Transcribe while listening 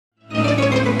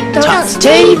Tots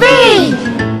TV!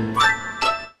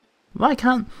 Why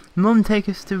can't Mum take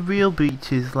us to real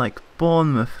beaches like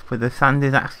Bournemouth where the sand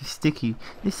is actually sticky?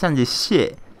 This sand is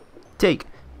shit. Jake,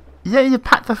 you don't need to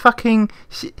pat the fucking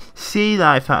sea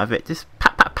life out of it. Just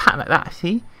pat, pat, pat like that,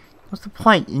 see? What's the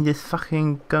point in just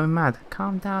fucking going mad?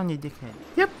 Calm down, you dickhead.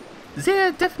 Yep,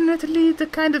 they're definitely the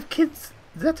kind of kids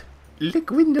that lick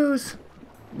windows.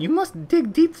 You must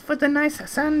dig deep for the nice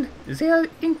sand. They are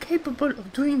incapable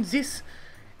of doing this.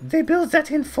 They build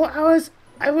that in 4 hours.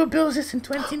 I will build this in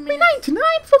 20 minutes. 99,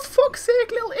 for fuck's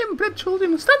sake, little inbred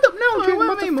children. Stand up now, Jim.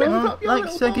 Like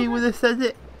Seggy would have said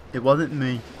it, it wasn't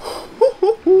me.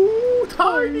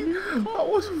 Tiny. That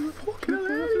was fucking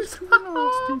hilarious.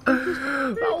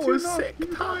 That was sick,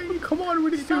 Tiny. Come on, we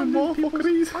need to do more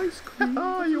fuckeries.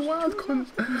 Ah, you wild cunt.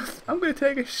 I'm going to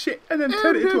take a shit and then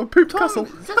turn it into a poop castle.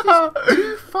 That is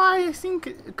too far, I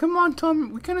think. Come on,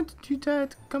 Tom. We cannot do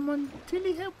that. Come on.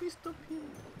 Tilly, help me stop him.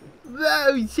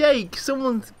 No, Jake,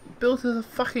 someone's built us a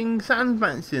fucking sand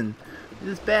mansion.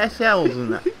 There's bare shells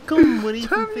and that. Come on, what do you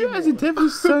Turn me think? as a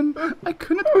devil's son. I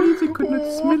couldn't believe you could not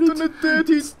smell it. I've done a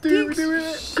dirty stew to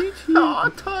it. Shit here.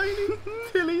 Ah, Tiny.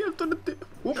 Tilly, I've done a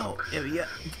Oh, here we go.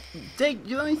 Jake,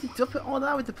 you don't need to drop it all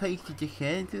over the place, you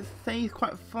dickhead. This thing is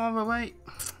quite far away.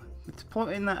 It's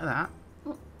pointing like that.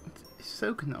 It's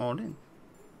soaking it all in.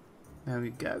 There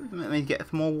we go. Let me get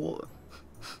some more water.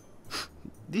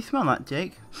 Do you smell that,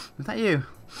 Jake? Is that you?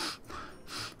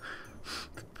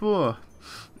 Poor.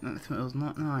 That smells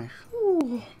not nice.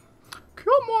 Ooh.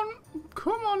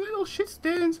 Come on, little shit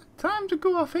stains. Time to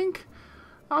go, I think.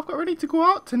 I've got ready to go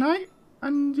out tonight,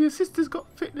 and your sister's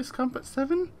got fitness camp at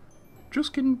 7.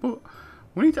 Just kidding, but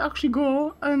we need to actually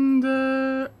go. And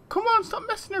come on, stop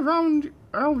messing around.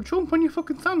 I'll jump on your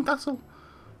fucking sandcastle.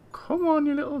 Come on,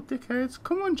 you little dickheads.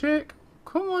 Come on, Jake.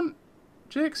 Come on,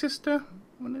 Jake's sister.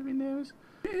 Whatever your name is.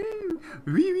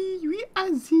 We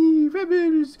are the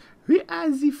rebels. We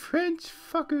are the French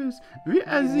fuckers. We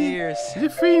are the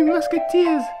Three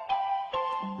Musketeers.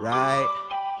 Right.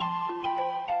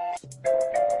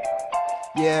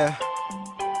 Yeah.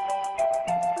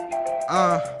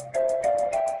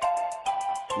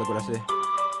 Look what I said.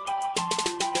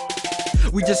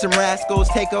 We just some rascals,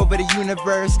 take over the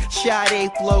universe. Shot a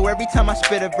flow every time I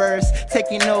spit a verse.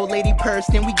 Taking old lady purse,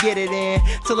 then we get it in.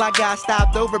 Till I got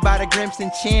stopped over by the Grimson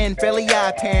Chin. Fairly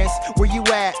odd parents, where you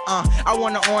at? I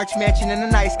want an orange mansion and a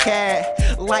nice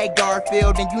cat. Like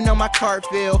Garfield, and you know my cart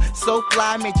feel so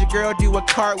fly, made your girl do a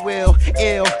cartwheel.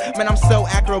 Ew, man, I'm so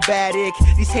acrobatic.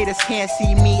 These haters can't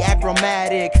see me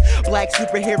acromatic. Black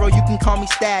superhero, you can call me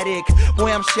static.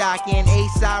 Boy, I'm shocking,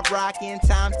 A-side rocking,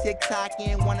 time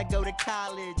tick-tocking, wanna go to college.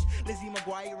 Lizzie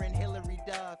McGuire and Hillary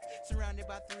Duff, surrounded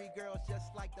by 3 girls just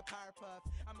like the Powerpuff.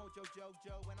 I'm Mojo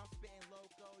Jojo and I'm